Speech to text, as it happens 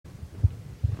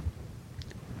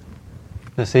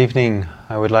This evening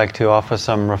I would like to offer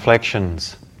some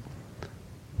reflections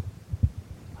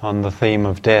on the theme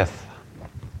of death.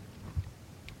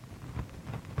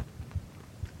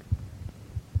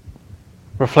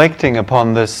 Reflecting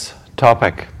upon this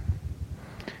topic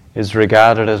is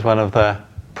regarded as one of the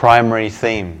primary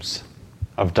themes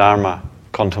of Dharma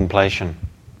contemplation.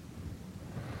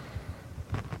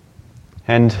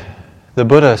 And the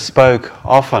Buddha spoke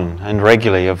often and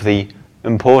regularly of the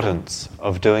importance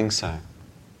of doing so.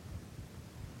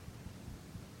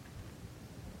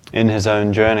 In his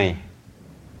own journey,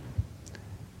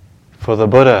 for the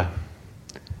Buddha,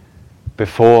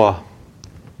 before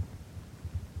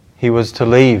he was to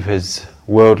leave his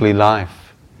worldly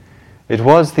life, it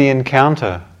was the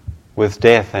encounter with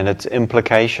death and its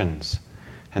implications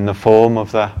in the form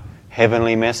of the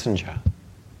heavenly messenger,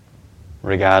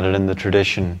 regarded in the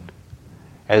tradition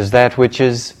as that which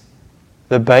is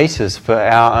the basis for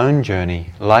our own journey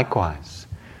likewise.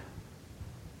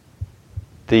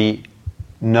 The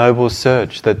noble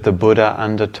search that the Buddha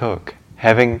undertook,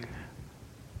 having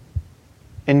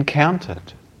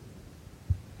encountered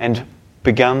and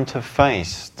begun to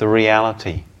face the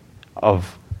reality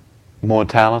of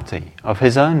mortality, of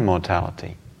his own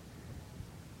mortality,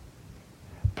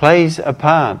 plays a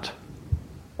part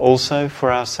also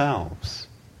for ourselves,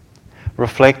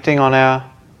 reflecting on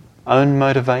our own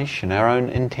motivation, our own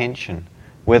intention,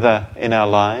 whether in our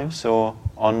lives or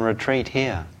on retreat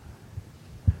here.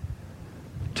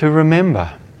 To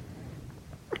remember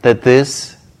that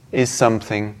this is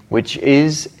something which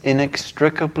is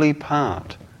inextricably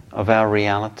part of our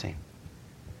reality.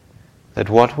 That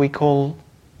what we call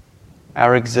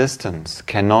our existence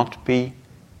cannot be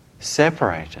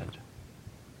separated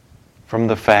from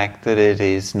the fact that it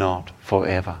is not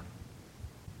forever.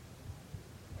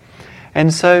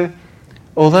 And so,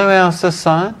 although our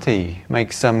society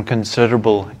makes some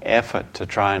considerable effort to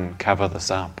try and cover this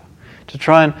up, to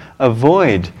try and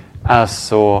avoid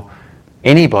us or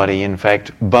anybody, in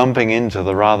fact, bumping into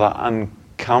the rather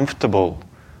uncomfortable,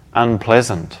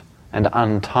 unpleasant, and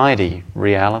untidy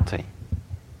reality.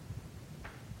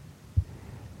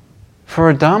 For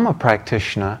a Dharma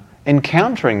practitioner,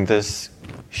 encountering this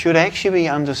should actually be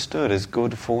understood as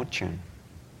good fortune.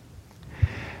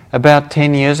 About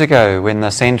 10 years ago, when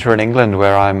the centre in England,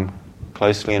 where I'm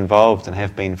closely involved and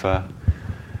have been for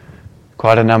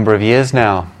quite a number of years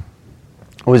now,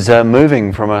 was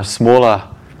moving from a smaller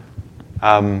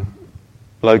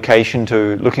location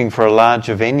to looking for a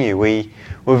larger venue, we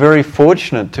were very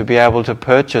fortunate to be able to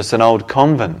purchase an old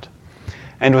convent.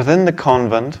 And within the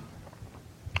convent,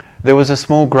 there was a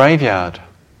small graveyard.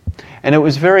 And it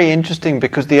was very interesting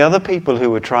because the other people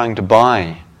who were trying to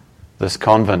buy this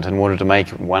convent and wanted to make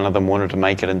it, one of them wanted to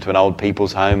make it into an old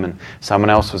people's home and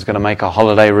someone else was going to make a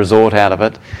holiday resort out of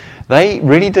it, they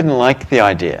really didn't like the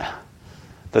idea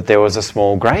that there was a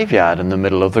small graveyard in the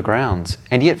middle of the grounds.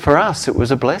 And yet for us it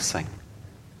was a blessing.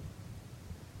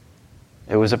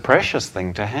 It was a precious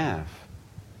thing to have.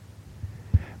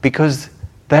 Because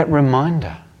that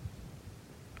reminder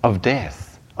of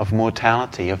death, of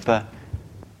mortality, of the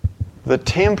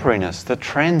temporariness, the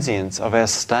transience of our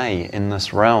stay in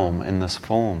this realm, in this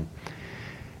form,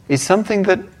 is something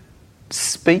that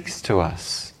speaks to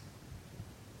us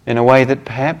in a way that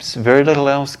perhaps very little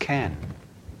else can.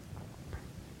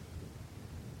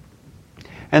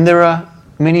 And there are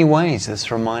many ways this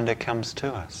reminder comes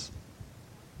to us.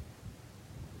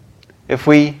 If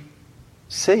we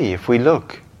see, if we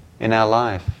look in our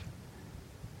life,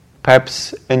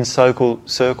 perhaps in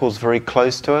circles very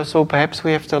close to us, or perhaps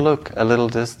we have to look a little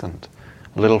distant,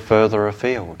 a little further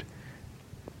afield,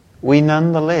 we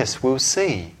nonetheless will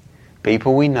see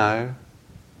people we know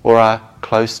or are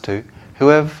close to who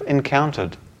have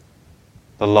encountered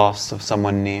the loss of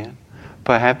someone near.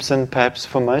 Perhaps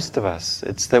for most of us,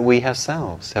 it's that we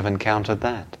ourselves have encountered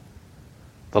that,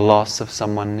 the loss of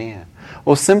someone near.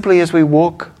 Or simply as we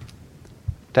walk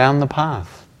down the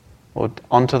path or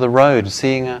onto the road,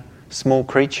 seeing a small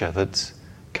creature that's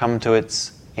come to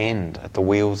its end at the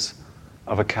wheels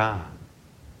of a car.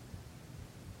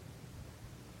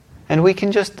 And we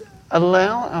can just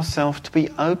allow ourselves to be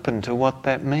open to what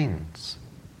that means.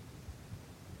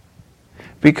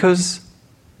 Because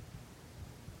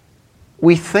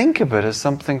we think of it as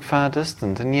something far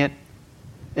distant, and yet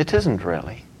it isn't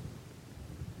really.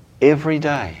 Every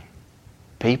day,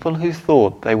 people who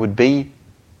thought they would be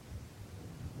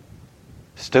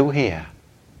still here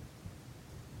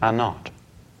are not.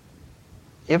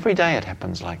 Every day it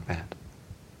happens like that.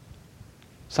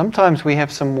 Sometimes we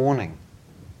have some warning.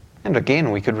 And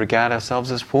again, we could regard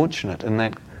ourselves as fortunate in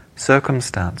that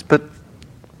circumstance. But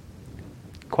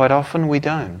quite often we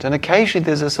don't. And occasionally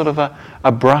there's a sort of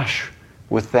a brush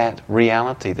with that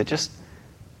reality that just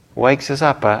wakes us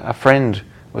up. A friend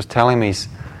was telling me,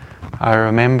 I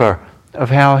remember, of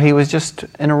how he was just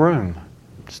in a room,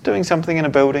 just doing something in a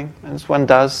building, as one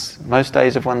does most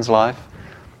days of one's life.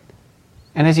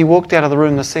 And as he walked out of the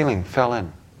room, the ceiling fell in.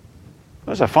 It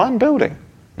was a fine building.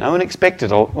 No one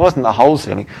expected it. It wasn't the whole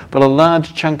ceiling, but a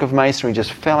large chunk of masonry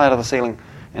just fell out of the ceiling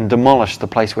and demolished the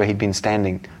place where he'd been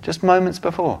standing just moments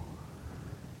before.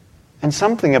 And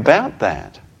something about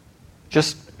that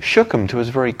just shook him to his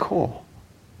very core.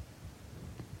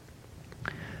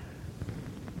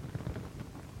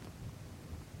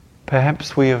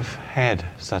 Perhaps we have had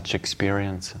such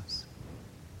experiences,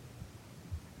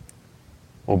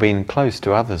 or been close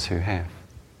to others who have.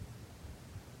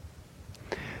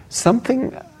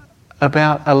 Something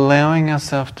about allowing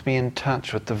ourselves to be in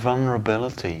touch with the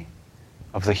vulnerability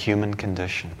of the human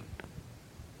condition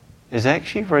is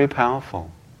actually very powerful.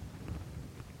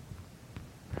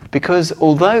 Because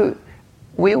although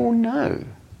we all know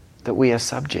that we are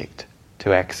subject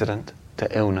to accident,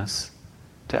 to illness,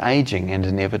 to aging and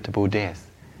inevitable death,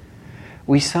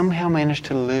 we somehow manage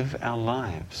to live our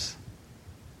lives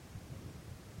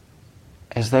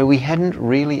as though we hadn't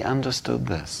really understood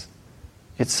this.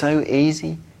 It's so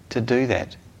easy to do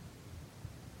that.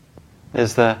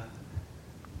 There's the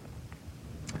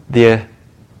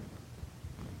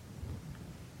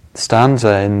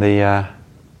stanza in the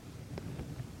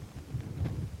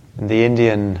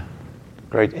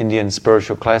great Indian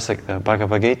spiritual classic, the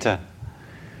Bhagavad Gita,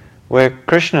 where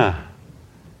Krishna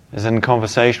is in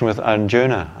conversation with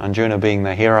Arjuna being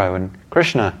the hero, and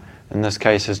Krishna, in this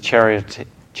case his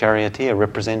charioteer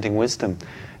representing wisdom,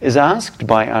 is asked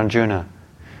by Arjuna,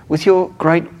 with your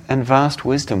great and vast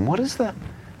wisdom, what is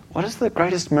the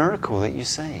greatest miracle that you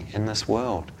see in this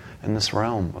world, in this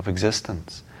realm of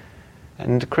existence?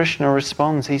 And Krishna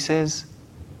responds, he says,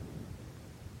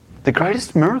 the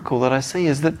greatest miracle that I see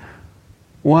is that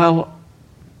while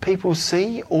people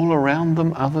see all around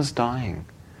them others dying,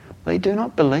 they do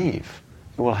not believe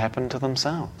it will happen to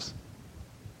themselves.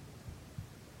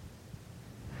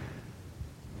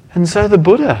 And so the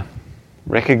Buddha,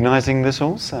 recognizing this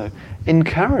also,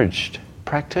 encouraged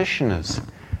practitioners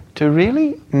to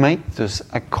really make this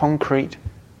a concrete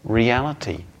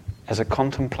reality as a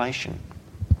contemplation,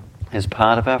 as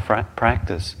part of our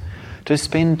practice, to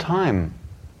spend time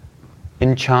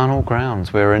in charnel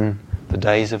grounds where in the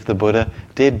days of the Buddha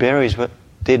dead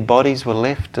bodies were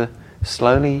left to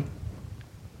slowly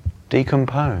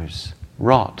decompose,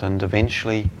 rot, and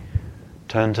eventually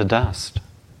turn to dust.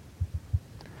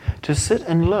 To sit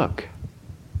and look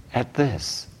at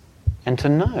this and to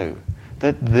know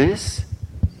that this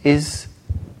is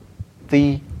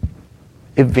the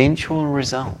eventual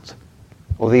result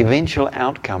or the eventual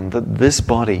outcome that this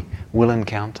body will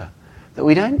encounter. That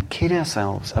we don't kid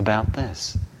ourselves about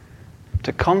this.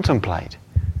 To contemplate,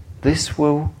 this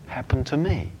will happen to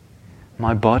me.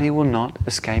 My body will not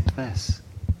escape this.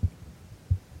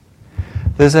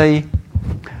 There's a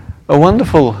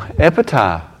wonderful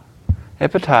epitaph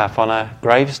on a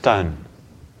gravestone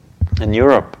in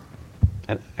Europe,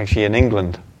 actually in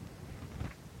England,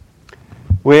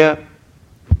 where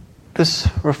this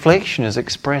reflection is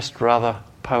expressed rather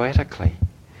poetically.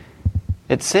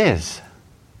 It says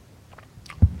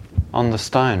on the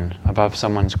stone above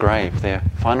someone's grave, their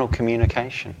final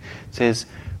communication, it says,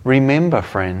 remember,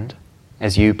 friend,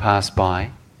 as you pass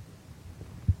by,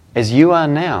 as you are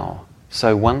now,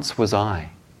 so once was I.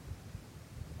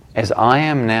 As I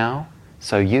am now,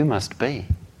 so you must be.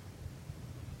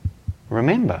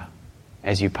 Remember,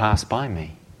 as you pass by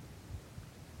me.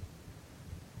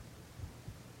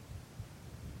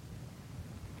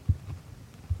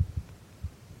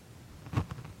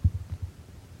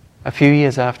 A few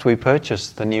years after we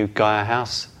purchased the new Gaia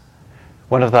house,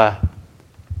 one of the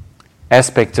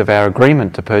aspects of our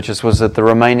agreement to purchase was that the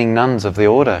remaining nuns of the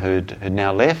order who'd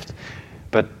now left,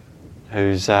 but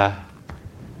whose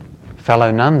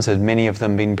fellow nuns had many of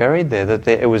them been buried there, that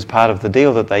it was part of the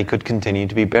deal that they could continue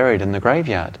to be buried in the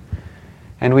graveyard.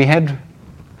 And we had,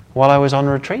 while I was on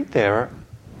retreat there,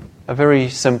 a very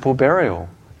simple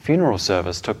funeral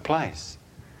service took place.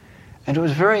 And it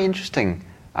was very interesting.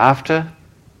 After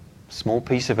a small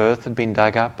piece of earth had been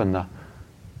dug up and the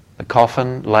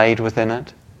coffin laid within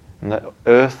it, and the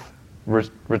earth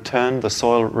returned, the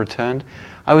soil returned,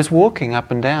 I was walking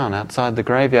up and down outside the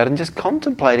graveyard and just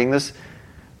contemplating this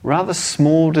rather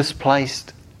small,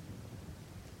 displaced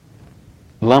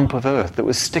lump of earth that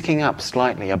was sticking up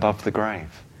slightly above the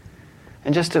grave.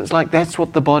 And just, it was like that's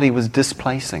what the body was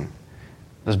displacing.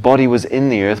 This body was in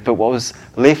the earth, but what was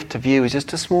left to view was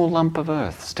just a small lump of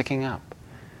earth sticking up.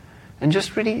 And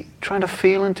just really trying to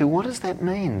feel into, what does that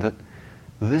mean? That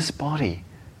this body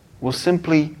will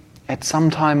simply, at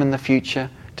some time in the future,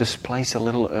 displace a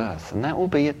little earth. And that will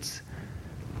be its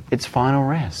final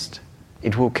rest.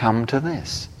 It will come to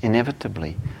this,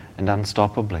 inevitably and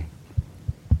unstoppably.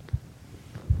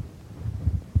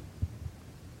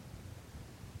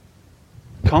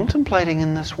 Contemplating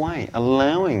in this way,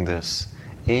 allowing this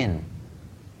in,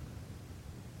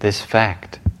 this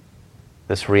fact,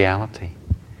 this reality,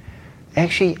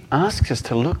 actually asks us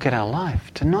to look at our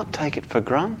life, to not take it for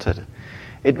granted.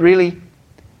 It really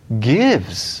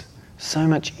gives so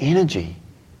much energy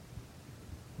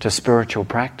to spiritual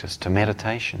practice, to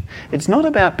meditation. It's not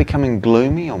about becoming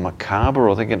gloomy or macabre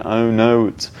or thinking, oh no,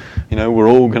 it's, we're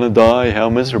all going to die, how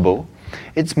miserable.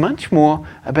 It's much more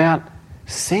about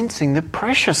sensing the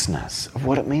preciousness of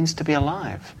what it means to be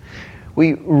alive.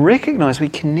 We recognize, we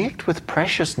connect with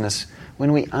preciousness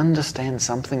when we understand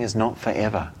something is not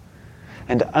forever.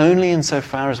 And only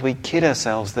insofar as we kid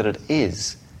ourselves that it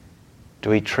is, do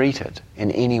we treat it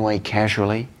in any way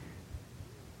casually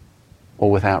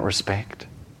or without respect,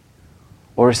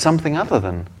 or as something other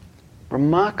than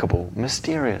remarkable,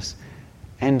 mysterious,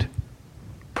 and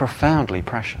profoundly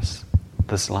precious,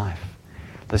 this life,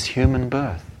 this human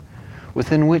birth,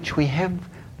 within which we have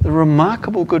the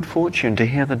remarkable good fortune to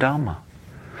hear the Dharma,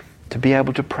 to be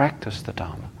able to practice the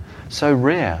Dharma. So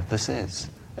rare this is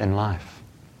in life.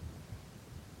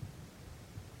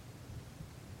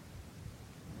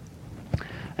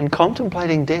 And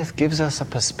contemplating death gives us a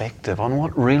perspective on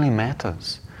what really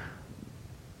matters.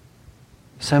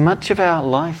 So much of our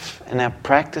life and our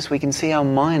practice, we can see our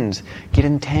minds get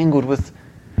entangled with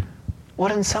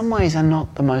what in some ways are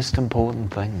not the most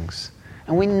important things.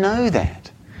 And we know that.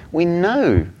 We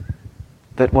know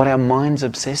that what our minds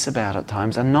obsess about at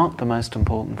times are not the most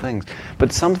important things.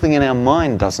 But something in our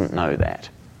mind doesn't know that.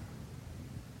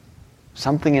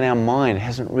 Something in our mind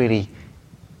hasn't really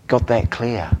got that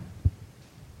clear.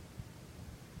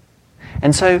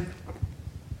 And so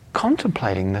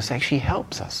contemplating this actually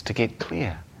helps us to get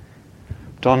clear.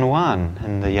 Don Juan,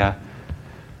 in the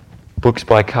books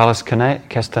by Carlos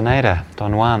Castaneda,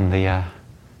 Don Juan, the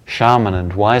shaman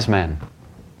and wise man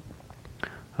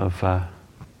of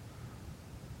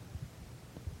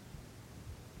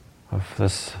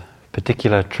this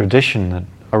particular tradition that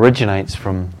originates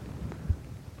from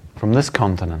this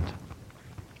continent.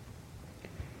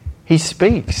 He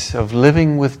speaks of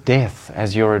living with death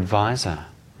as your advisor.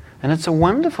 And it's a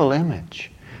wonderful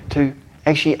image to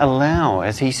actually allow,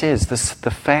 as he says,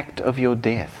 the fact of your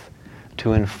death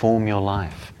to inform your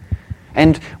life.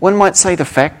 And one might say the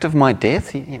fact of my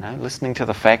death, listening to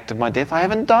the fact of my death, I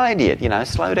haven't died yet,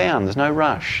 slow down, there's no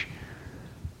rush.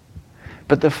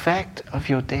 But the fact of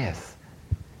your death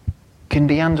can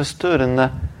be understood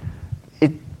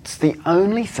it's the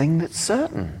only thing that's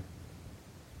certain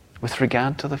with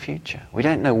regard to the future. We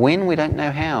don't know when, we don't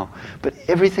know how, but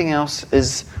everything else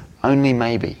is only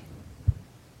maybe.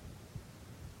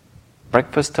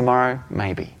 Breakfast tomorrow,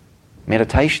 maybe.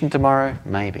 Meditation tomorrow,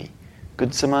 maybe.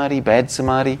 Good samadhi, bad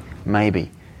samadhi, maybe.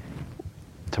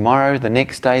 Tomorrow, the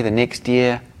next day, the next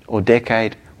year or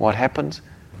decade, what happens?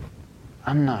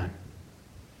 Unknown.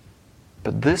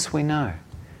 But this we know.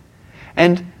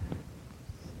 And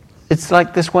it's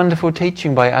like this wonderful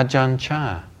teaching by Ajahn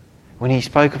Chah, when he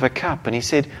spoke of a cup and he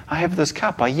said, I have this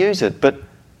cup, I use it, but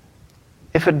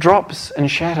if it drops and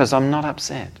shatters, I'm not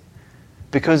upset,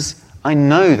 because I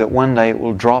know that one day it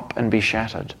will drop and be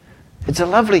shattered. It's a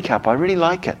lovely cup, I really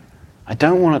like it. I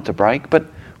don't want it to break, but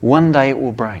one day it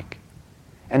will break.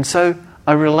 And so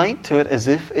I relate to it as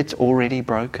if it's already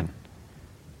broken.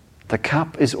 The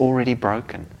cup is already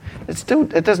broken.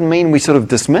 It doesn't mean we sort of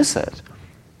dismiss it,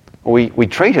 or we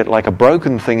treat it like a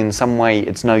broken thing in some way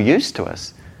it's no use to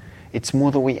us. It's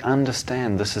more that we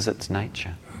understand this is its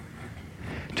nature.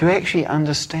 To actually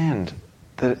understand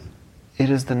that it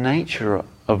is the nature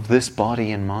of this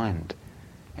body and mind,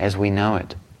 as we know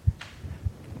it,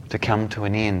 to come to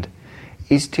an end,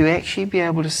 is to actually be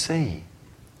able to see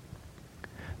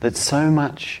that so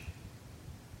much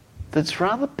that's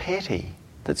rather petty,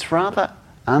 that's rather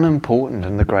unimportant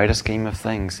in the greater scheme of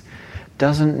things,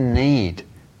 doesn't need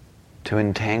to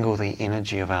entangle the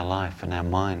energy of our life and our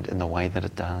mind in the way that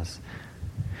it does.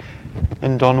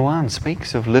 And Don Juan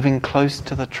speaks of living close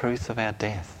to the truth of our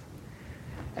death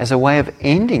as a way of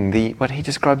ending what he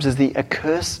describes as the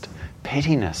accursed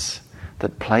pettiness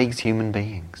that plagues human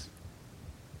beings.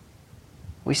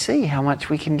 We see how much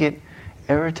we can get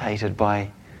irritated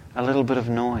by a little bit of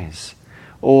noise,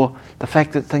 or the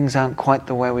fact that things aren't quite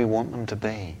the way we want them to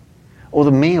be, or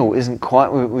the meal isn't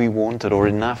quite what we wanted or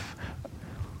enough,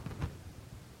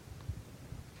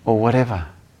 or whatever.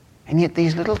 And yet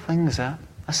these little things are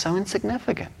so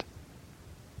insignificant.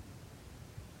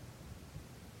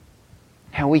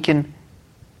 How we can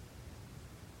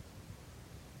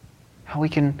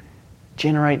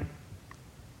generate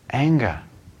anger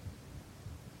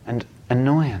and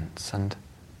annoyance and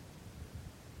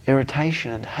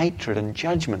irritation and hatred and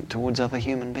judgment towards other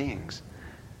human beings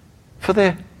for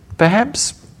their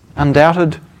perhaps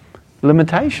undoubted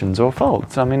limitations or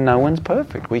faults. I mean, no one's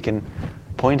perfect. We can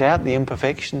point out the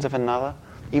imperfections of another,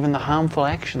 even the harmful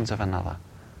actions of another,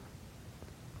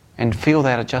 and feel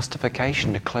that a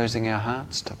justification to closing our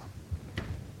hearts to them.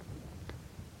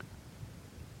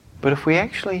 But if we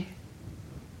actually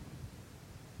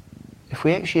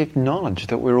acknowledge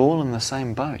that we're all in the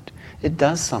same boat, it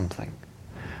does something.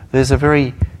 There's a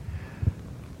very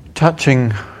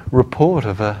touching report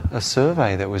of a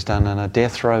survey that was done in a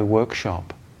death row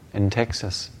workshop in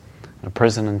Texas, in a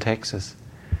prison in Texas,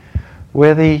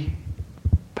 where the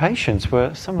patients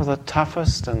were some of the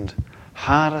toughest and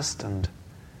hardest and,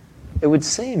 it would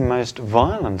seem, most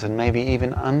violent and maybe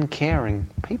even uncaring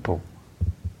people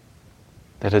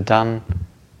that had done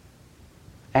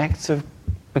acts of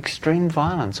extreme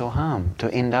violence or harm to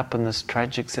end up in this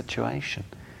tragic situation.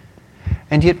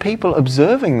 And yet people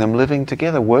observing them living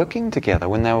together, working together,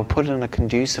 when they were put in a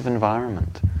conducive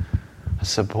environment, a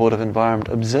supportive environment,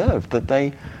 observed that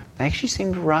they actually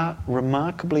seemed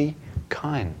remarkably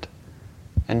kind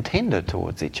and tender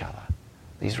towards each other.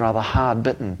 These rather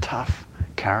hard-bitten, tough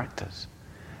characters.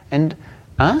 And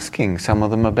asking some of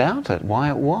them about it, why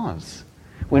it was.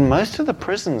 When most of the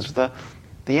prisons, the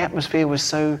atmosphere was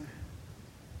so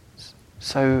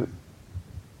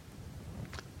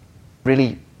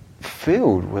really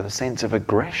filled with a sense of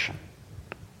aggression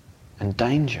and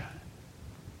danger.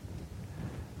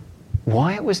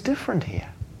 Why it was different here.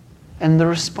 And the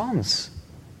response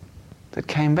that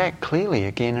came back clearly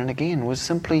again and again was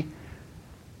simply,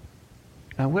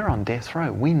 no, we're on death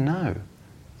row. We know,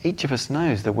 each of us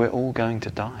knows that we're all going to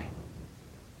die.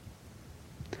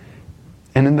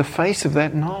 And in the face of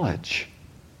that knowledge,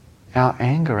 our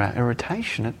anger, our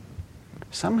irritation, it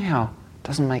somehow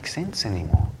doesn't make sense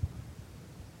anymore.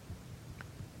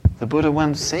 The Buddha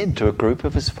once said to a group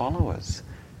of his followers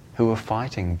who were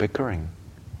fighting, bickering,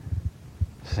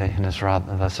 and it's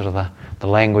rather the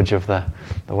language of the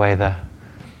way the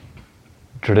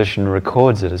tradition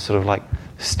records it is sort of like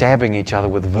stabbing each other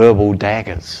with verbal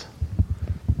daggers,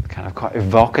 kind of quite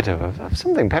evocative of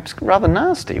something perhaps rather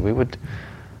nasty. We would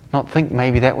not think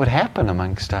maybe that would happen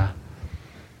amongst sort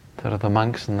of the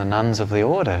monks and the nuns of the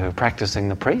order who are practicing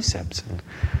the precepts and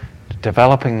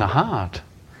developing the heart.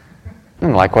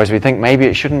 And likewise, we think maybe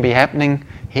it shouldn't be happening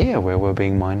here where we're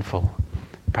being mindful,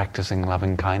 practicing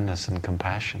loving kindness and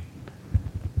compassion,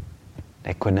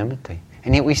 equanimity.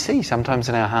 And yet we see sometimes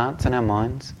in our hearts and our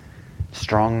minds,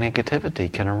 strong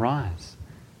negativity can arise.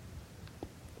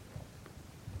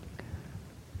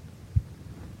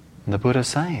 And the Buddha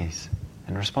says,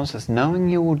 in response to this, knowing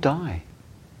you will die,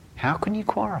 how can you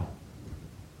quarrel?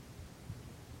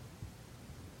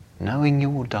 Knowing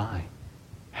you will die,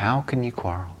 how can you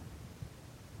quarrel?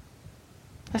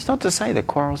 That's not to say that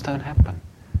quarrels don't happen.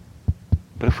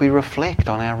 But if we reflect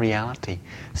on our reality,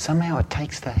 somehow it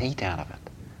takes the heat out of it,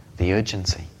 the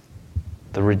urgency,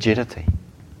 the rigidity.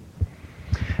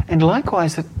 And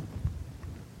likewise,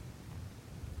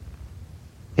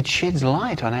 it sheds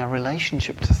light on our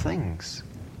relationship to things,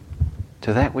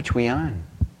 to that which we own.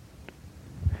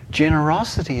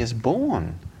 Generosity is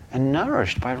born and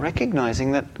nourished by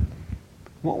recognizing that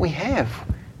what we have,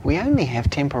 we only have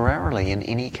temporarily in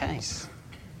any case.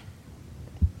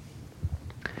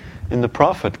 And the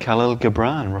Prophet Khalil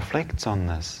Gibran reflects on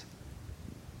this.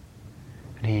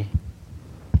 And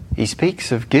he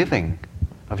speaks of giving,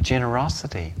 of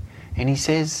generosity. And he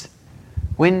says,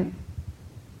 when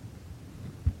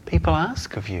people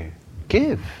ask of you,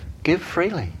 give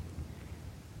freely.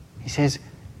 He says,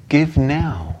 give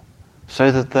now, so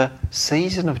that the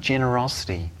season of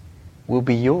generosity will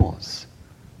be yours,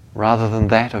 rather than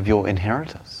that of your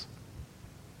inheritors.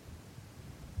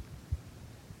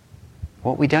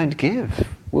 What we don't give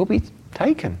will be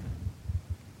taken.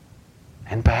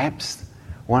 And perhaps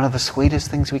one of the sweetest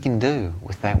things we can do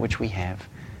with that which we have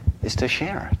is to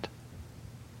share it.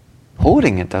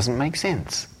 Hoarding it doesn't make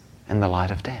sense in the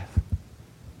light of death.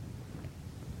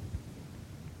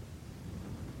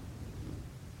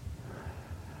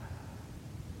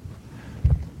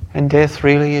 And death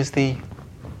really is the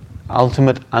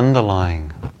ultimate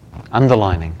underlining,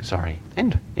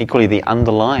 and equally the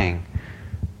underlying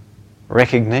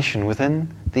recognition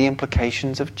within the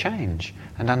implications of change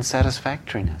and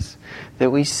unsatisfactoriness,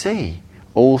 that we see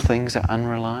all things are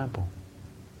unreliable.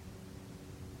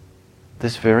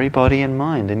 this very body and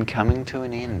mind in coming to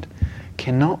an end,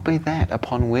 cannot be that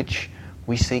upon which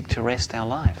we seek to rest our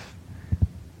life.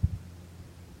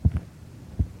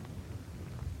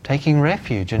 Taking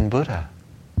refuge in Buddha,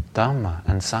 Dhamma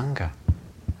and Sangha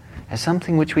as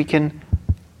something which we can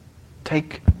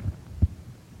take,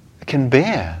 can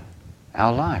bear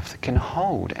our life, that can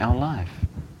hold our life.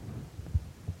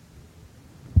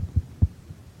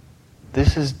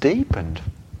 This is deepened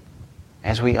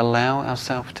as we allow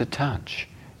ourselves to touch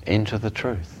into the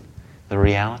truth, the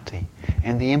reality,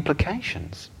 and the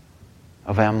implications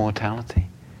of our mortality,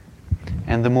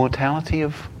 and the mortality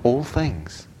of all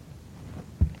things.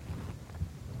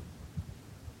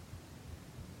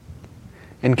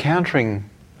 Encountering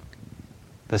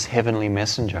this heavenly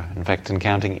messenger, in fact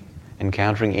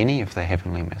encountering any of the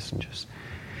heavenly messengers,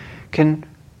 can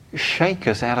shake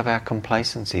us out of our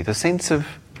complacency, the sense of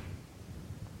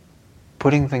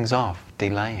putting things off,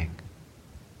 delaying.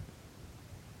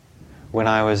 When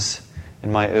I was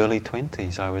in my early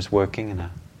 20s, I was working in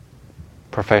a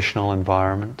professional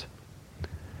environment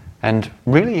and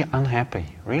really unhappy,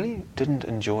 really didn't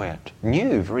enjoy it.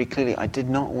 Knew very clearly I did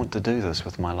not want to do this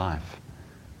with my life.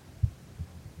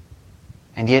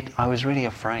 And yet I was really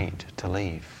afraid to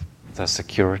leave the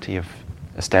security of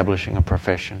establishing a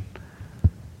profession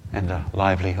and a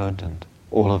livelihood and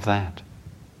all of that.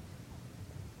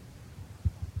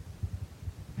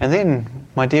 And then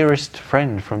my dearest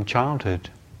friend from childhood,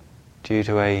 due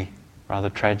to a rather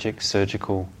tragic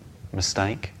surgical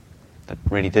mistake that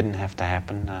really didn't have to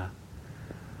happen,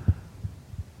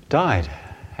 died.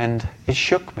 And it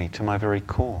shook me to my very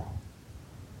core.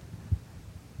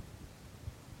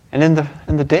 And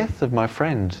in the death of my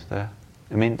friend, the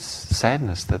immense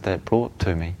sadness that brought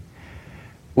to me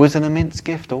was an immense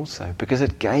gift also, because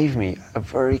it gave me a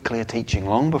very clear teaching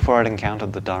long before I'd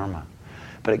encountered the Dharma.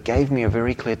 But it gave me a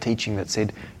very clear teaching that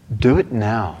said, do it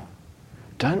now.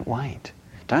 Don't wait.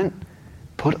 Don't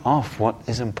put off what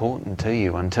is important to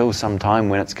you until some time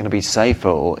when it's going to be safer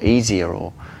or easier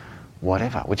or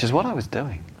whatever, which is what I was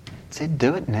doing. It said,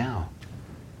 do it now.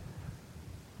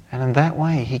 And in that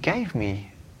way, he gave me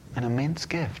an immense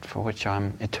gift for which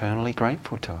I'm eternally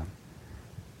grateful to him.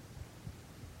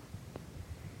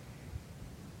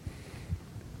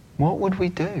 What would we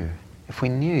do if we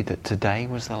knew that today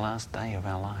was the last day of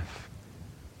our life?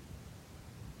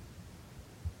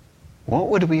 What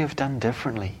would we have done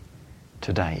differently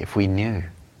today if we knew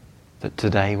that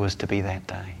today was to be that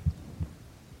day?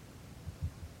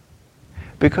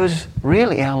 Because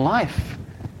really our life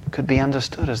could be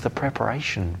understood as the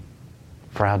preparation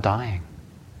for our dying.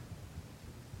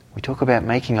 We talk about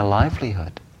making a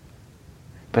livelihood.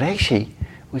 But actually,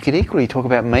 we could equally talk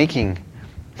about making,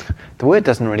 the word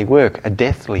doesn't really work, a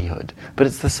deathlyhood. But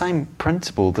it's the same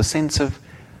principle, the sense of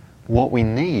what we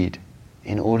need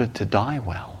in order to die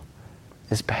well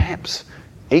is perhaps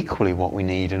equally what we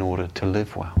need in order to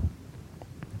live well.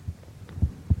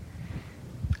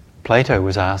 Plato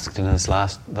was asked in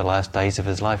the last days of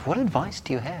his life, what advice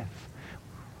do you have?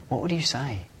 What would you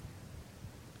say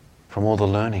from all the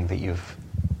learning that you've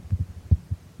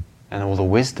and all the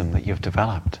wisdom that you've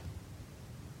developed?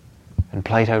 And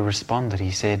Plato responded,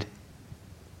 he said,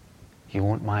 you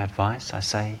want my advice? I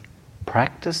say,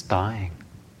 practice dying.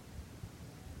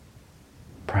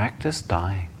 Practice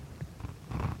dying.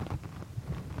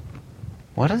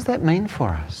 What does that mean for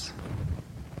us?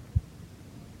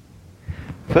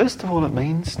 First of all, it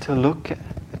means to look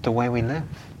at the way we live,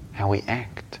 how we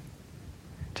act,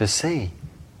 to see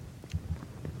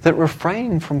that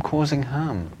refraining from causing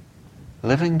harm,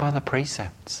 living by the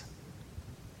precepts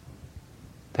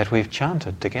that we've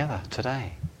chanted together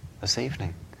today, this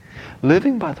evening.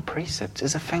 Living by the precepts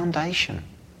is a foundation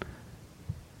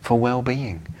for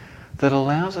well-being that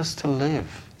allows us to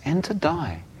live and to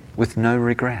die with no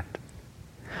regret.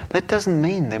 That doesn't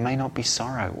mean there may not be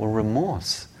sorrow or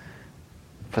remorse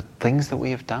for things that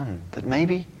we have done that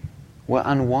maybe were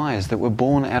unwise, that were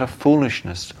born out of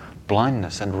foolishness,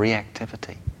 blindness and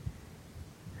reactivity.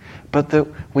 But that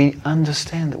we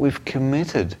understand that we've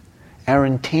committed our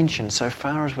intention, so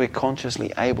far as we're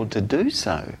consciously able to do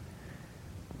so,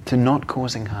 to not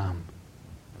causing harm.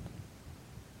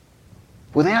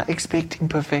 Without expecting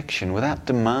perfection, without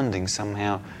demanding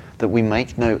somehow that we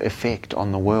make no effect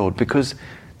on the world, because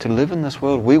to live in this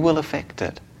world, we will affect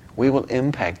it. We will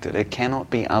impact it. It cannot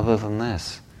be other than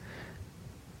this.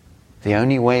 The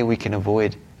only way we can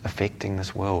avoid affecting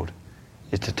this world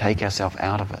is to take ourselves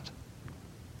out of it.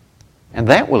 And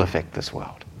that will affect this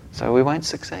world. So we won't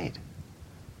succeed.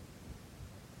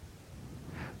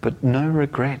 But no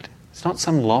regret. It's not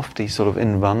some lofty sort of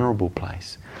invulnerable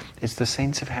place. It's the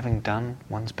sense of having done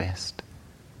one's best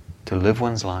to live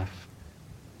one's life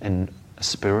in a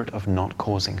spirit of not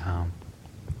causing harm.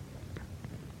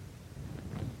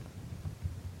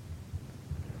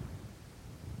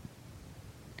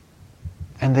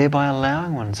 And thereby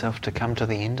allowing oneself to come to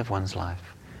the end of one's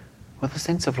life with a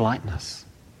sense of lightness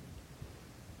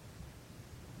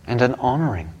and an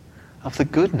honouring of the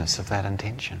goodness of that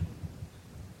intention.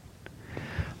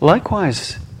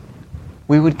 Likewise,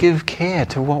 we would give care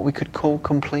to what we could call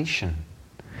completion,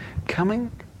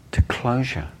 coming to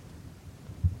closure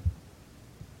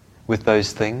with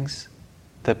those things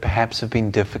that perhaps have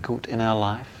been difficult in our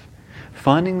life,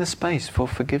 finding the space for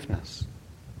forgiveness.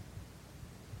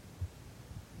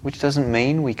 Which doesn't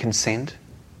mean we consent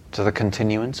to the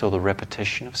continuance or the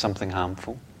repetition of something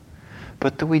harmful,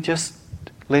 but that we just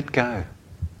let go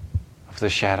of the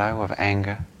shadow of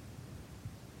anger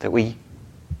that we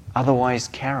otherwise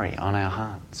carry on our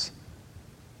hearts.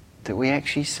 That we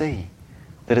actually see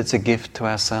that it's a gift to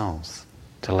ourselves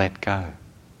to let go.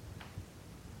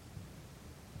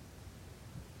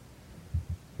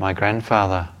 My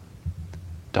grandfather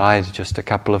died just a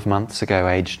couple of months ago,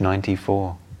 aged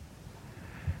 94.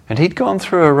 And he'd gone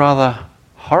through a rather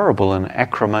horrible and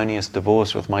acrimonious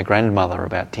divorce with my grandmother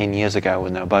about 10 years ago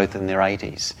when they were both in their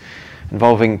 80s,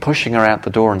 involving pushing her out the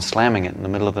door and slamming it in the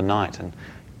middle of the night and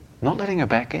not letting her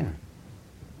back in.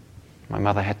 My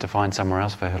mother had to find somewhere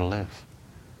else for her to live.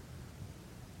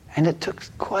 And it took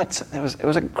it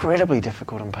was incredibly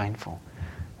difficult and painful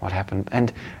what happened.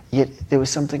 And yet there was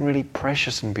something really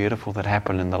precious and beautiful that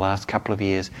happened in the last couple of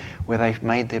years where they've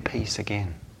made their peace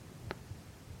again.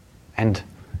 And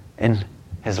in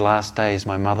his last days,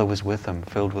 my mother was with him,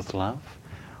 filled with love,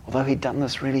 although he'd done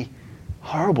this really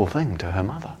horrible thing to her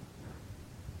mother.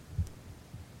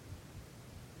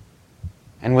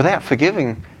 And without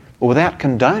forgiving or without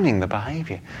condoning the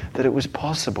behaviour, that it was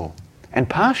possible, and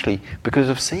partially because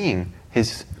of seeing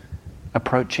his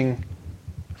approaching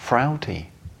frailty,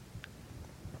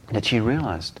 that she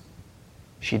realised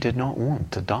she did not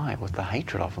want to die with the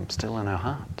hatred of him still in her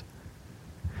heart.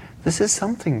 This is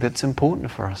something that's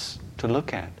important for us to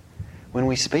look at when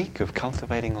we speak of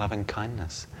cultivating loving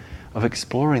kindness, of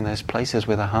exploring those places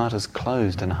where the heart is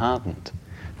closed and hardened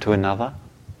to another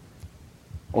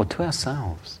or to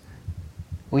ourselves.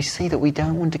 We see that we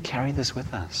don't want to carry this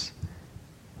with us.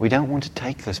 We don't want to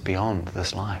take this beyond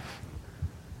this life.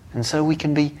 And so we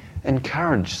can be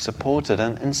encouraged, supported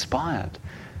and inspired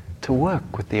to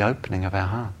work with the opening of our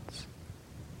hearts.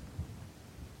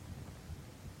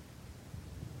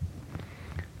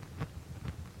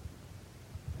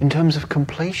 In terms of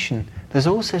completion, there's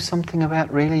also something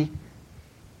about really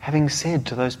having said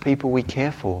to those people we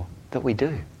care for that we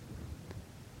do.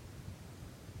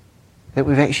 That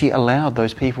we've actually allowed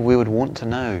those people we would want to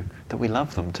know that we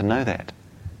love them to know that.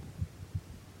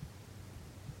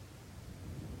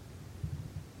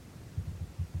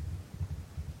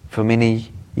 For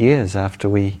many years after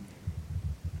we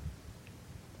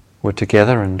were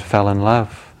together and fell in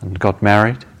love and got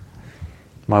married,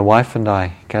 my wife and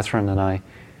I, Catherine and I,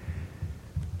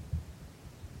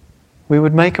 we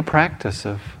would make a practice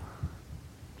of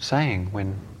saying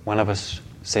when one of us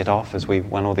set off, as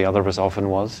one or the other of us often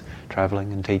was,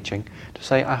 travelling and teaching, to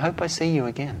say, I hope I see you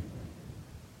again.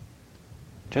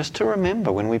 Just to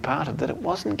remember when we parted that it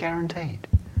wasn't guaranteed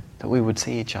that we would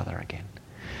see each other again.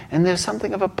 And there's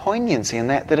something of a poignancy in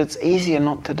that it's easier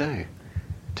not to do.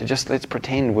 To just let's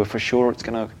pretend we're for sure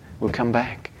we'll come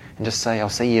back and just say, I'll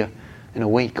see you in a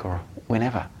week or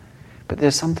whenever. But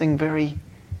there's something very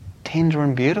tender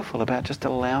and beautiful about just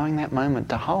allowing that moment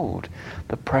to hold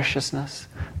the preciousness,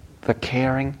 the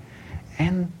caring,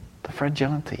 and the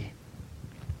fragility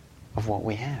of what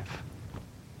we have.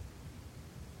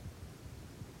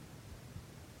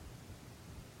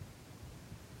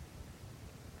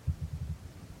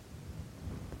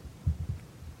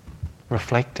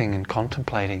 Reflecting and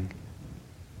contemplating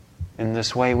in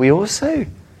this way, we also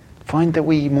find that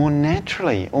we more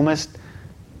naturally, almost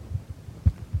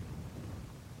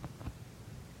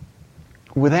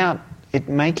without it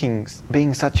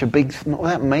being such a big,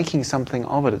 without making something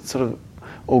of it, it's sort of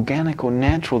organic or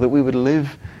natural that we would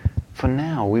live for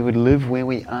now. We would live where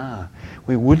we are.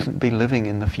 We wouldn't be living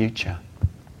in the future.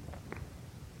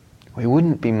 We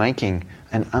wouldn't be making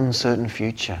an uncertain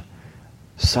future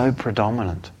so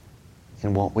predominant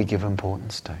in what we give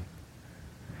importance to,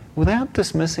 without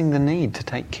dismissing the need to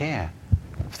take care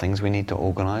of things we need to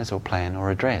organise or plan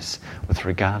or address with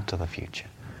regard to the future.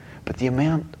 But the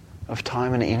amount of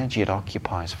time and energy it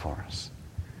occupies for us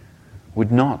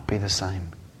would not be the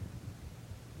same.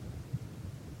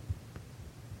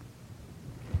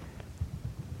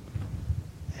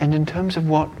 And in terms of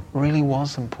what really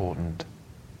was important,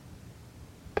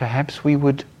 perhaps we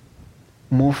would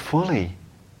more fully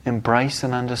embrace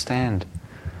and understand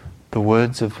the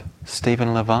words of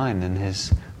Stephen Levine in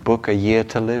his book A Year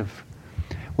to Live,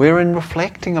 wherein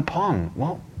reflecting upon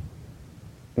what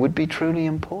would be truly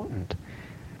important,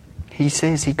 he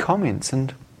comments,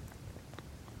 and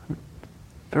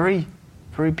very,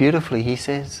 very beautifully he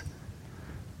says,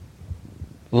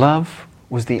 love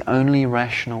was the only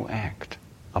rational act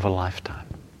of a lifetime.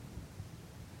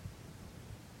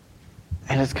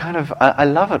 And it's kind of, I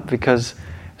love it because,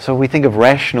 so we think of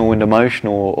rational and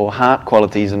emotional or heart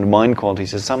qualities and mind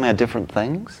qualities as somehow different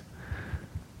things.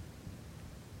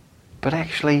 But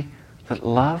actually, that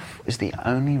love is the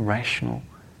only rational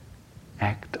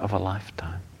act of a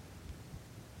lifetime.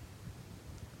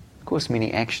 Of course,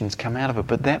 many actions come out of it,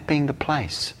 but that being the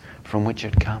place from which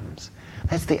it comes,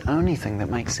 that's the only thing that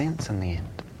makes sense in the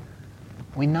end.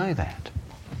 We know that.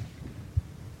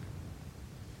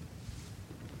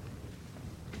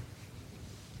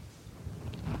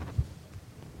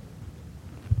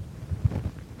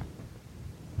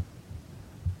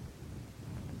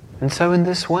 And so in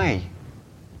this way,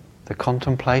 the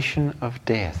contemplation of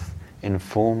death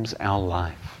informs our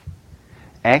life,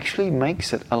 actually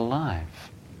makes it alive,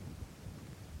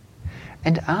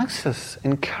 and asks us,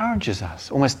 encourages us,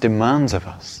 almost demands of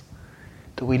us,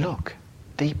 that we look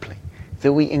deeply,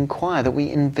 that we inquire, that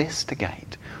we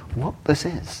investigate what this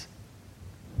is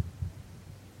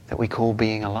that we call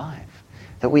being alive,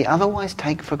 that we otherwise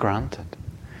take for granted.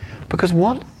 Because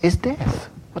what is death?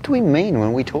 What do we mean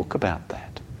when we talk about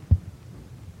that?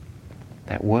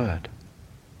 That word.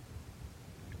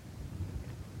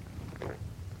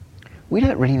 We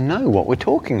don't really know what we're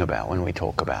talking about when we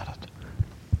talk about it.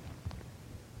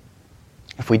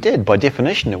 If we did, by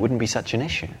definition, it wouldn't be such an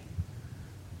issue.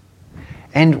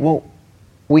 And what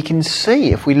we can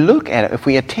see, if we look at it, if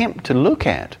we attempt to look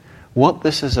at what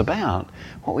this is about,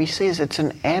 what we see is it's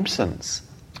an absence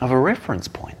of a reference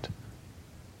point.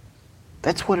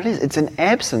 That's what it is. It's an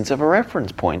absence of a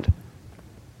reference point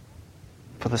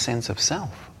for the sense of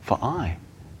self, for I.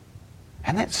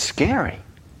 And that's scary.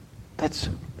 That's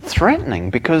threatening,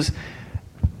 because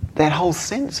that whole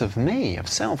sense of me, of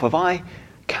self, of I,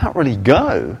 can't really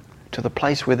go to the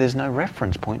place where there's no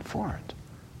reference point for it.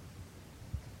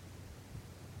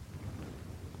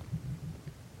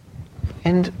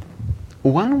 And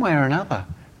one way or another,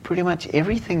 pretty much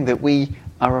everything that we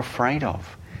are afraid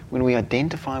of, when we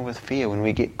identify with fear, when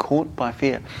we get caught by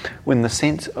fear, when the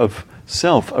sense of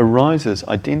self arises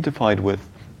identified with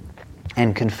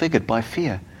and configured by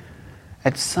fear,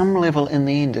 at some level in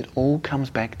the end it all comes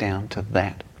back down to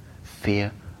that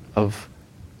fear of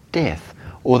death,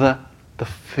 or the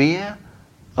fear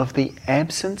of the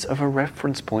absence of a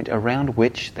reference point around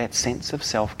which that sense of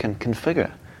self can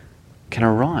configure, can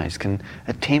arise, can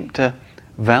attempt to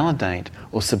validate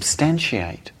or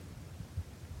substantiate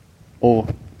or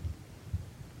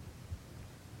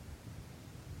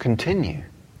continue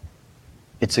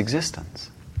its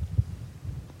existence.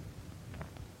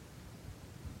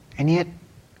 And yet,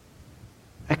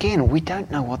 again, we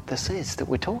don't know what this is that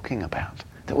we're talking about,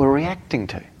 that we're reacting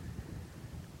to.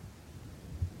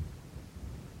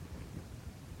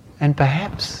 And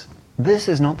perhaps this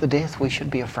is not the death we should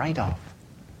be afraid of.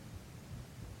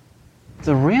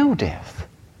 The real death,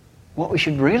 what we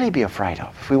should really be afraid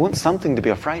of, if we want something to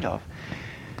be afraid of,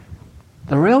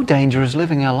 the real danger is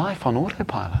living our life on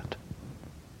autopilot,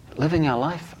 living our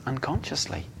life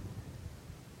unconsciously,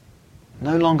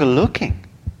 no longer looking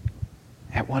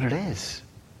at what it is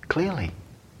clearly.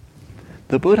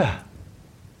 The Buddha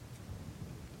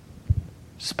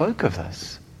spoke of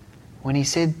this when he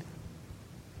said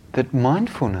that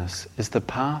mindfulness is the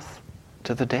path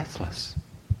to the deathless.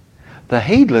 The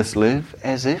heedless live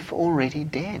as if already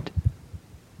dead.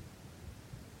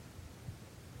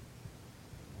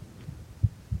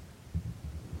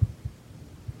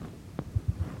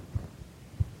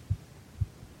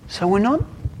 So we're not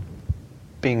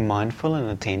being mindful and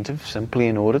attentive simply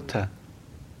in order to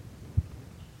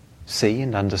see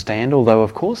and understand, although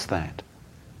of course that,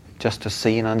 just to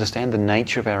see and understand the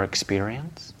nature of our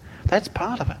experience, that's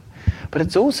part of it. But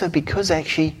it's also because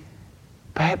actually,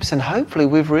 perhaps and hopefully,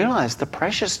 we've realized the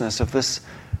preciousness of this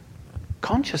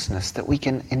consciousness that we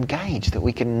can engage, that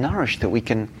we can nourish, that we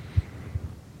can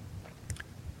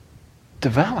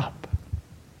develop,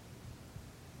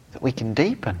 that we can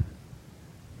deepen,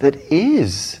 that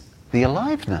is the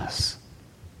aliveness.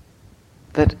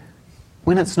 That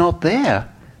when it's not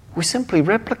there, we're simply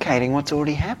replicating what's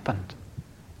already happened.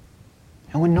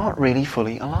 And we're not really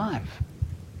fully alive.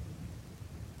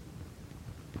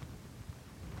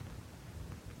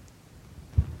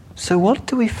 So what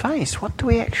do we face? What do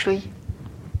we actually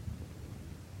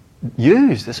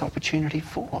use this opportunity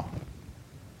for?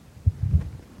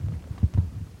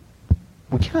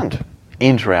 We can't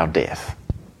enter our death.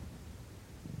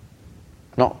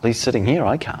 Not at least sitting here,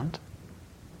 I can't.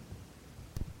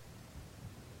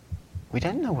 We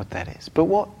don't know what that is. But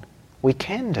what we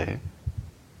can do,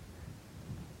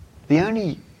 the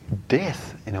only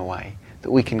death, in a way,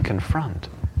 that we can confront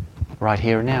right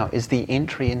here and now is the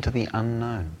entry into the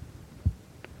unknown.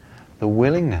 The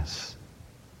willingness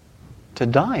to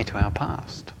die to our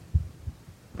past,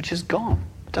 which is gone.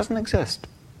 It doesn't exist.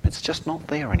 It's just not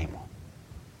there anymore.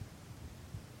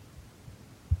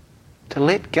 To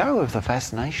let go of the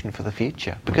fascination for the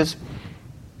future, because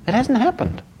it hasn't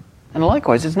happened. And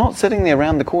likewise, it's not sitting there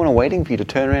around the corner waiting for you to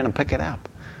turn around and pick it up.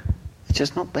 It's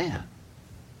just not there.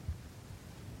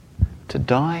 To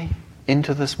die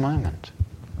into this moment.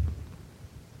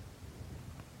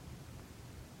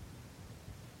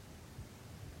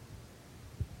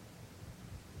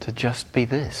 To just be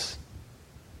this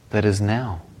that is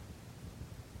now.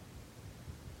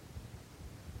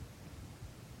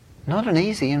 Not an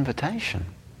easy invitation.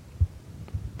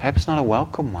 Perhaps not a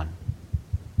welcome one.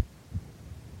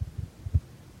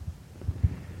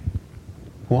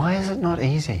 Why is it not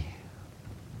easy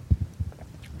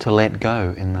to let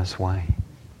go in this way?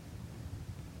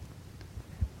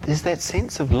 There's that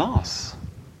sense of loss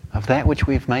of that which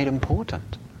we've made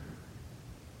important.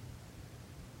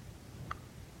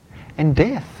 And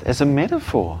death as a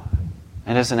metaphor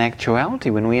and as an actuality,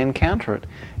 when we encounter it,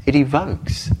 it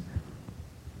evokes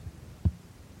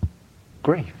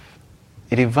grief.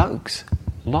 It evokes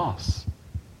loss.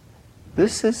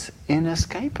 This is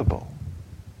inescapable.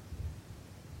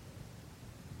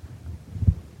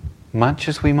 Much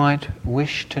as we might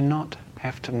wish to not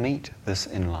have to meet this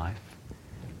in life,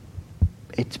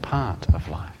 it's part of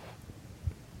life.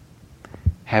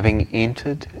 Having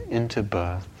entered into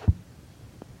birth,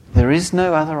 there is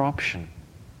no other option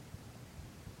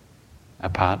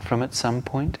apart from at some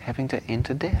point having to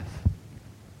enter death.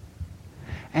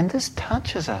 And this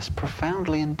touches us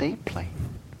profoundly and deeply.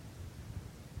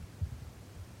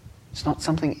 It's not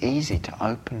something easy to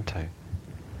open to.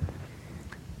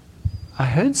 I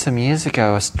heard some years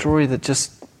ago a story that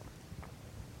just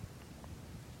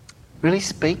really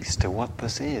speaks to what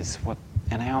this is,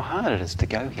 and how hard it is to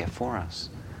go here for us.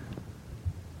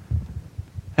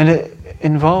 And it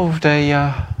involved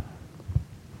a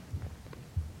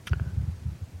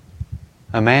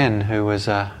man who was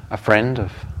a friend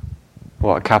of,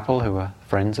 or a couple who were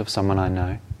friends of someone I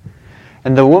know.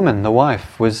 And the woman, the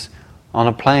wife, was on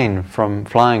a plane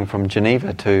flying from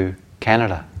Geneva to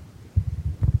Canada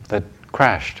that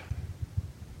crashed.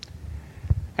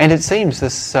 And it seems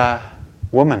this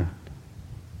woman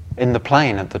in the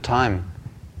plane at the time,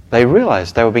 they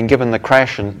realized they were being given the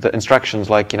crash and the instructions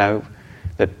like,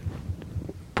 that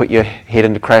put your head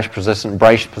into crash position,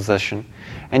 brace position.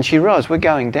 And she realized, we're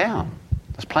going down.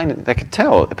 This plane, they could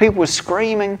tell. The people were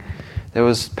screaming. There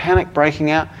was panic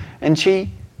breaking out. And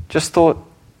she just thought,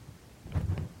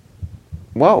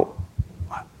 well,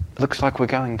 it looks like we're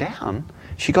going down.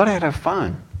 She got out her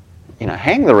phone,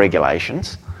 hang the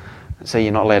regulations, and say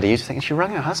you're not allowed to use the thing. And she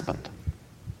rang her husband.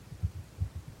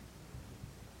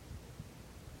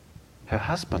 Her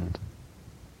husband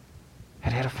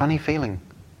had had a funny feeling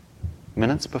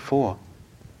minutes before,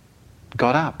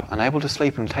 got up, unable to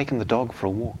sleep, and taken the dog for a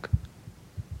walk.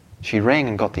 She rang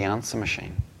and got the answer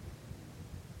machine.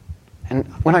 And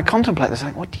when I contemplate this, I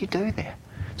think, what do you do there?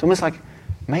 It's almost like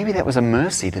maybe that was a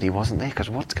mercy that he wasn't there, because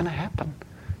what's going to happen?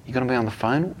 You're going to be on the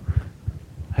phone?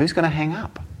 Who's going to hang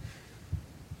up?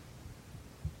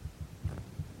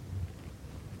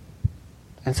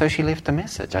 And so she left a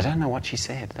message. I don't know what she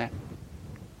said.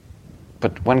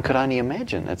 But one could only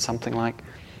imagine. It's something like,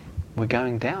 we're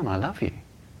going down, I love you.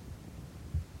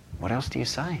 What else do you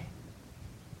say?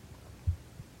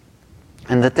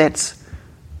 And that's,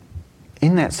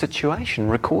 in that situation,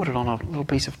 recorded on a little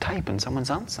piece of tape in someone's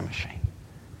answer machine.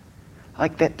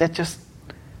 Like that just,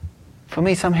 for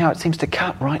me somehow it seems to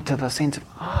cut right to the sense of,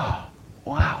 oh,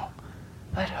 wow,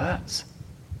 that hurts.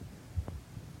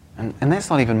 And that's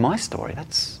not even my story,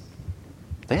 that's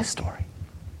their story.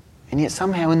 And yet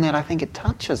somehow in that I think it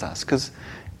touches us, because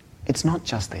it's not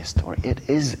just their story, it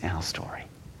is our story.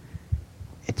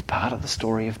 It's part of the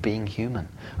story of being human,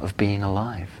 of being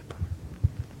alive.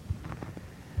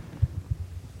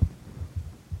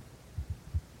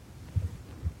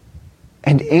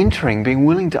 And entering, being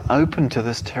willing to open to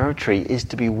this territory is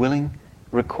to be willing,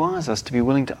 requires us to be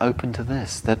willing to open to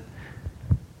this, that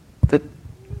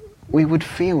we would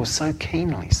feel so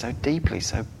keenly, so deeply,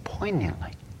 so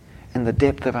poignantly in the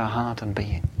depth of our heart and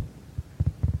being.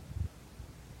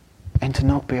 And to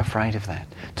not be afraid of that,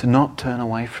 to not turn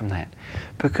away from that.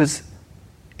 Because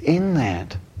in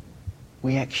that,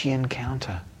 we actually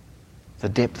encounter the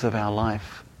depth of our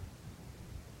life.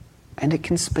 And it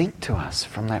can speak to us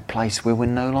from that place where we're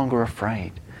no longer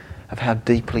afraid of how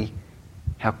deeply,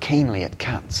 how keenly it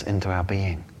cuts into our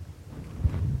being.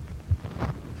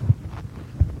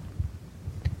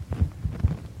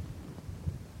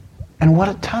 And what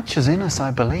it touches in us,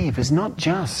 I believe, is not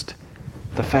just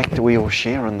the fact that we all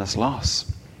share in this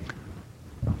loss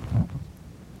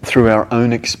through our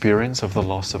own experience of the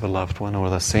loss of a loved one, or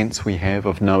the sense we have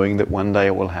of knowing that one day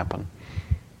it will happen.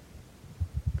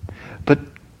 But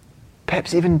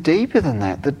perhaps even deeper than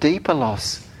that, the deeper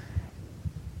loss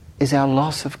is our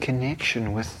loss of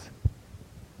connection with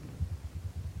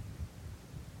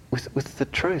the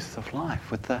truth of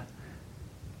life, with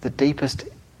the deepest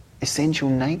essential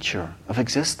nature of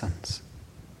existence.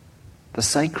 The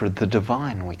sacred, the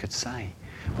divine, we could say,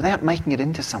 without making it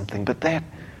into something, but that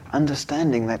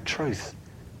understanding, that truth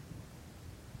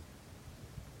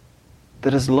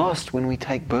that is lost when we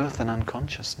take birth in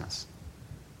unconsciousness,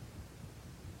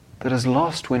 that is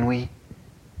lost when we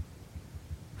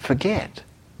forget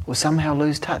or somehow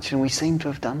lose touch, and we seem to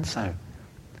have done so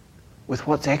with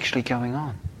what's actually going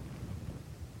on.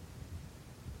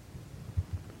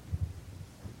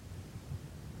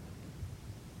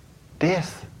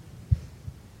 Death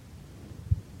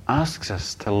asks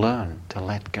us to learn to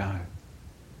let go.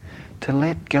 To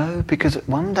let go, because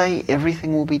one day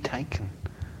everything will be taken.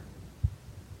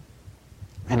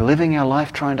 And living our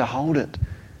life trying to hold it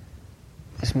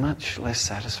is much less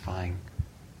satisfying,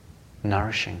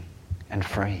 nourishing and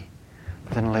free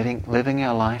than living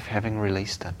our life having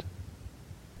released it.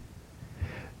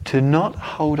 To not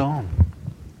hold on,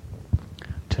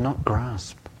 to not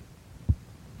grasp.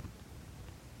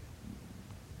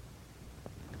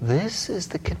 This is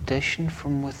the condition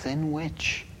from within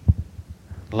which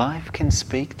life can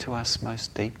speak to us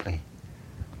most deeply.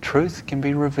 Truth can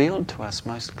be revealed to us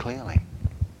most clearly.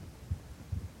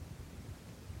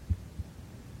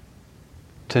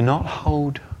 To not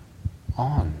hold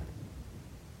on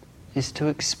is to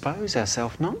expose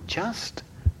ourselves not just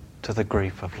to the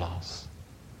grief of loss,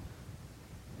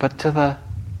 but to the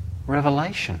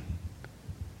revelation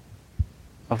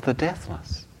of the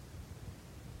deathless.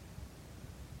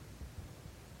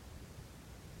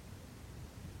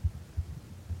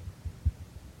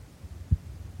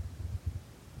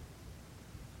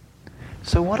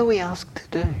 So what are we asked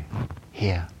to do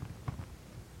here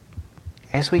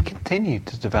as we continue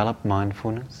to develop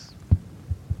mindfulness,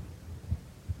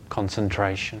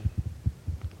 concentration,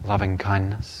 loving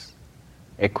kindness,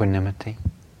 equanimity,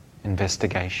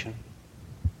 investigation,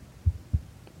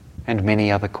 and many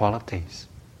other qualities,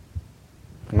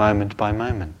 moment by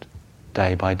moment,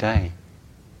 day by day,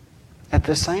 at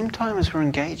the same time as we're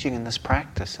engaging in this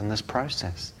practice and this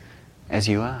process, as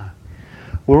you are,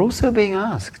 we're also being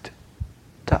asked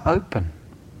to open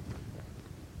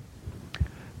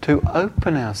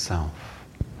ourselves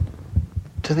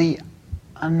to the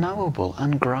unknowable,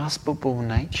 ungraspable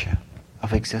nature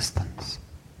of existence.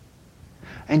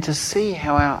 And to see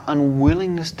how our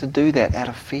unwillingness to do that out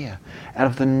of fear, out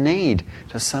of the need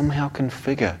to somehow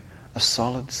configure a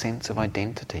solid sense of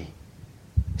identity,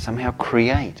 somehow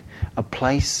create a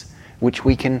place which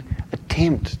we can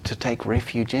attempt to take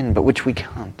refuge in, but which we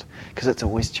can't, because it's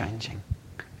always changing.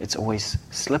 It's always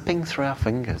slipping through our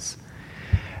fingers.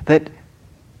 That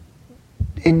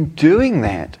in doing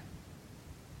that,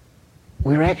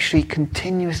 we're actually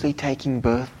continuously taking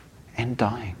birth and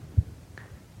dying.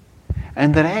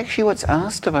 And that actually what's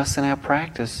asked of us in our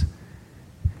practice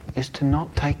is to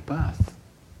not take birth.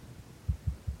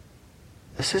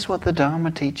 This is what the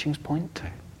Dharma teachings point to.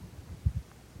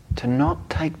 To not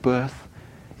take birth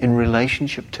in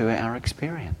relationship to our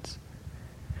experience.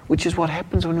 Which is what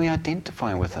happens when we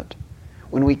identify with it.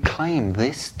 When we claim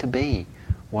this to be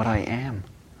what I am.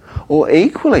 Or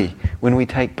equally, when we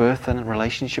take birth in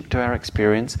relationship to our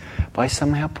experience by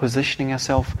somehow positioning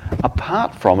ourselves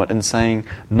apart from it and saying,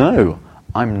 no,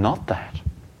 I'm not that.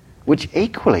 Which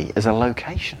equally is a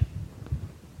location.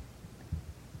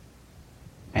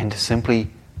 And simply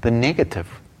the negative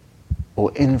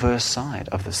or inverse side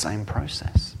of the same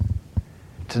process.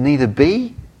 To neither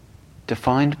be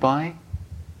defined by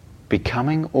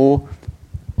becoming or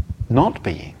not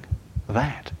being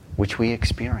that which we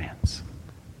experience.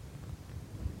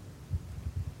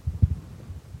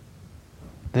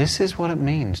 This is what it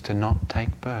means to not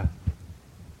take birth.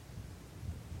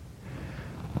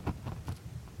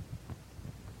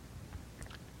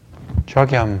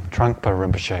 Chogyam Trungpa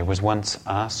Rinpoche was once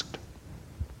asked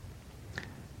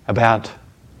about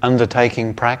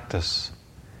undertaking practice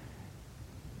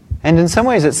And in some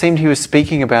ways it seemed he was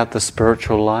speaking about the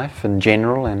spiritual life in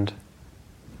general, and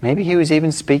maybe he was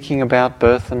even speaking about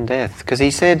birth and death, because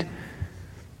he said,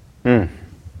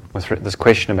 with this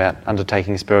question about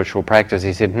undertaking spiritual practice,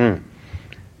 he said,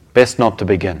 best not to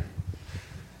begin.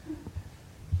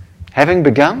 Having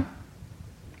begun,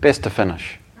 best to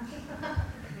finish.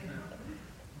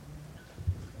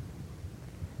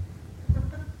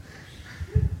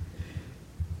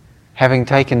 Having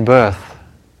taken birth,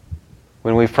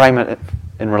 when we frame it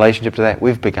in relationship to that,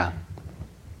 we've begun.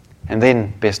 And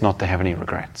then best not to have any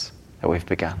regrets that we've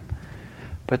begun.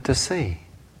 But to see,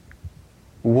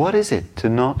 what is it to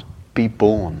not be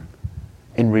born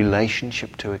in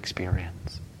relationship to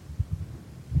experience?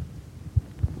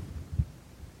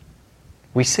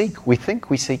 We think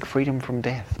we seek freedom from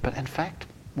death, but in fact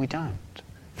we don't.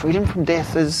 Freedom from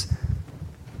death is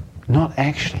not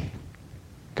actually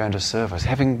going to serve us.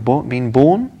 Having been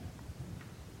born,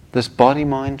 this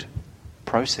body-mind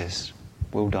process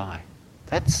will die.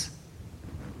 That's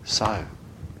so.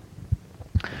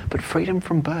 But freedom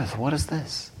from birth, what is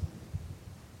this?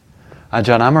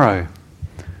 Ajahn Amaro, one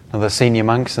of the senior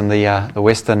monks in the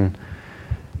Western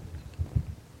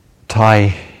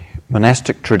Thai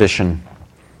monastic tradition,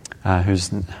 who's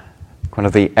one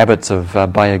of the abbots of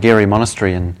Bayagiri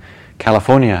Monastery in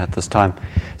California at this time.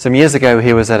 Some years ago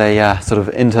he was at a sort of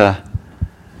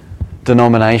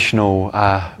interdenominational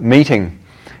meeting,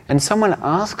 and someone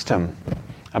asked him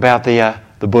about the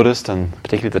Buddhist, and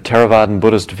particularly the Theravadan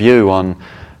Buddhist view on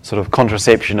sort of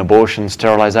contraception, abortion,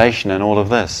 sterilization and all of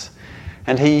this.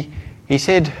 And he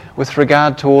said, with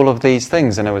regard to all of these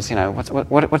things, and it was,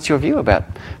 what's your view about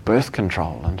birth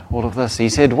control and all of this? He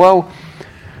said, well,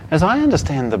 as I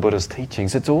understand the Buddhist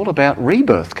teachings, it's all about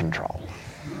rebirth control.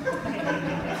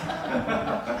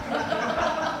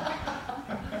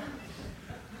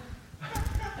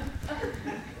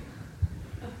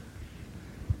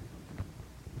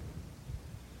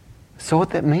 So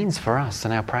what that means for us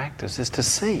in our practice is to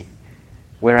see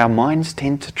where our minds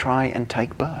tend to try and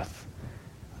take birth.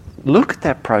 Look at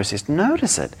that process,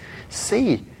 notice it,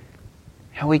 see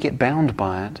how we get bound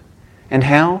by it, and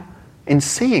how in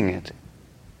seeing it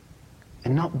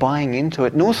and not buying into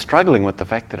it, nor struggling with the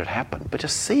fact that it happened, but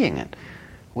just seeing it,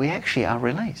 we actually are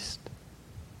released.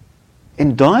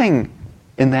 In dying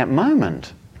in that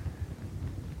moment,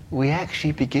 we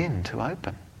actually begin to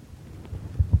open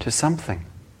to something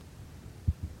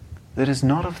that is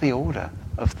not of the order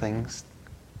of things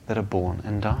that are born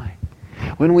and die.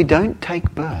 When we don't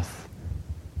take birth,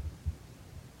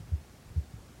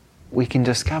 we can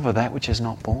discover that which is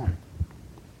not born.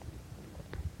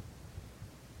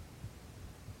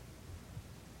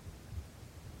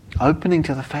 Opening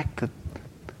to the fact that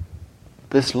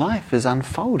this life is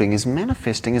unfolding, is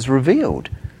manifesting, is revealed,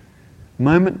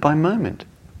 moment by moment,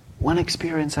 one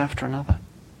experience after another.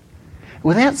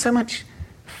 Without so much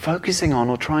focusing on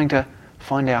or trying to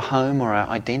find our home or our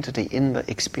identity in the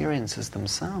experiences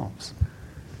themselves,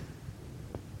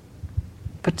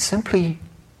 but simply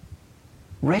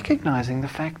recognizing the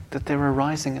fact that they're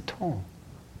arising at all.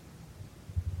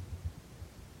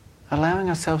 Allowing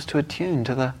ourselves to attune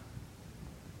to the,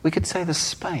 we could say, the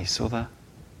space or the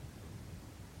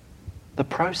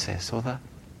process or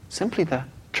simply the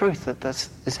truth that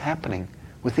this is happening,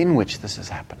 within which this is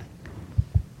happening.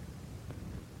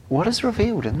 What is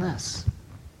revealed in this?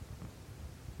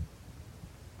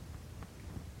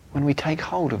 When we take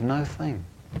hold of no thing,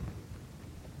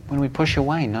 when we push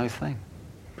away no thing,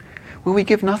 when we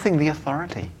give nothing the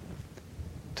authority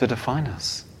to define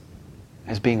us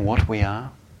as being what we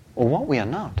are or what we are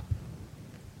not,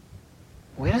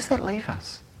 where does that leave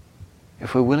us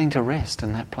if we're willing to rest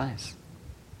in that place?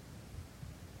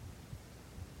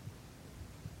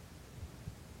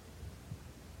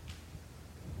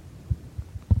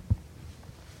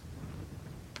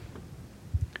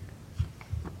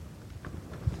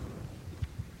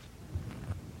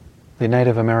 The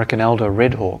Native American elder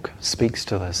Red Hawk speaks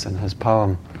to this in his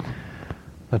poem,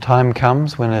 "The time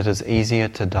comes when it is easier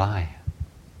to die."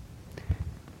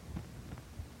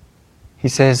 He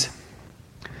says,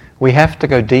 "We have to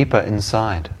go deeper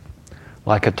inside,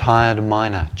 like a tired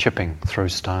miner chipping through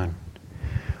stone.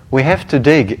 We have to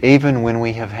dig even when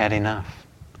we have had enough,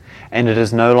 and it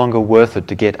is no longer worth it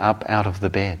to get up out of the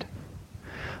bed.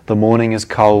 The morning is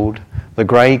cold, the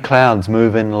grey clouds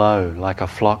move in low like a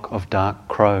flock of dark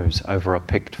crows over a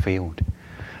picked field.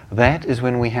 That is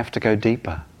when we have to go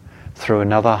deeper, through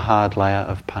another hard layer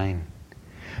of pain.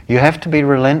 You have to be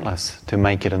relentless to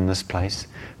make it in this place,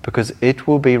 because it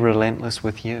will be relentless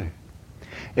with you.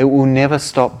 It will never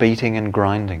stop beating and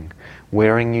grinding,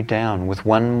 wearing you down with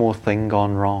one more thing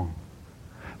gone wrong.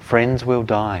 Friends will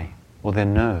die, or their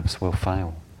nerves will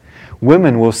fail.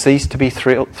 Women will cease to be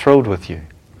thrilled with you,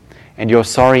 and your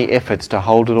sorry efforts to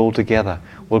hold it all together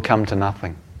will come to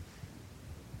nothing.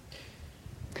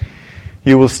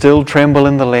 You will still tremble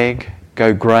in the leg,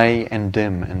 go grey and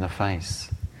dim in the face,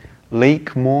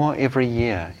 leak more every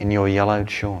year in your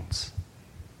yellowed shorts.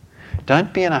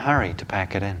 Don't be in a hurry to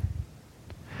pack it in.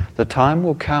 The time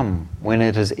will come when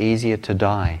it is easier to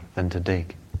die than to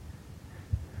dig.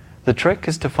 The trick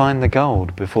is to find the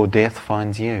gold before death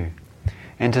finds you,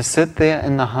 and to sit there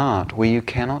in the heart where you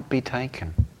cannot be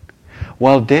taken,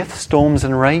 while death storms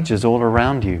and rages all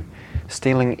around you,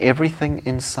 stealing everything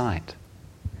in sight,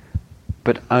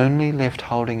 but only left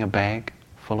holding a bag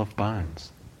full of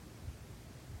bones.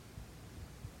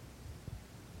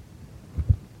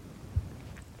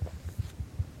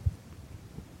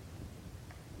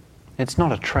 It's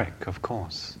not a trick, of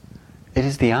course. It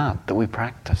is the art that we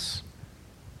practice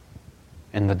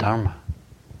in the Dharma.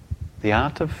 The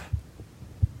art of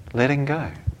letting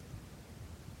go,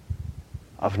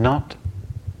 of not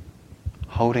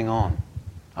holding on,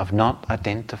 of not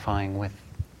identifying with,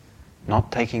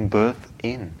 not taking birth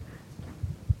in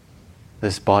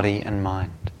this body and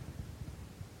mind.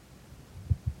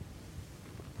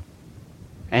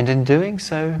 And in doing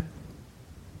so,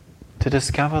 to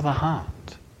discover the heart,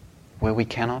 where we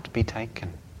cannot be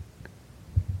taken,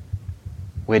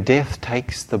 where death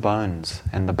takes the bones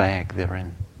and the bag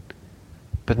therein,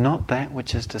 but not that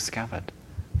which is discovered,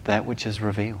 that which is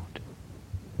revealed,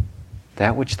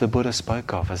 that which the Buddha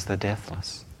spoke of as the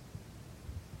deathless.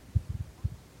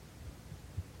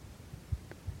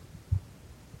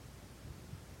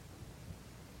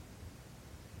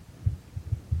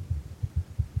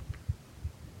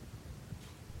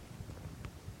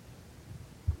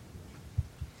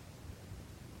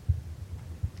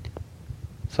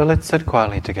 So let's sit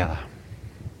quietly together.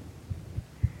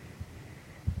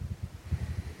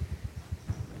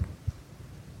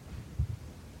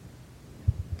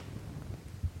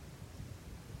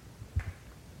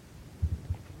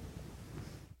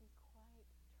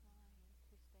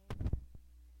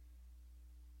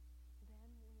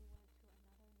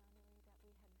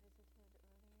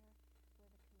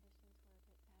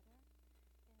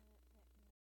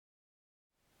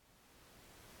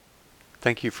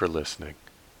 Thank you for listening.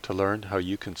 To learn how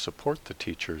you can support the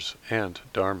teachers and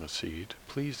Dharma Seed,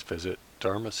 please visit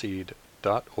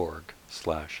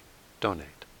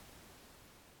dharmaseed.org/donate.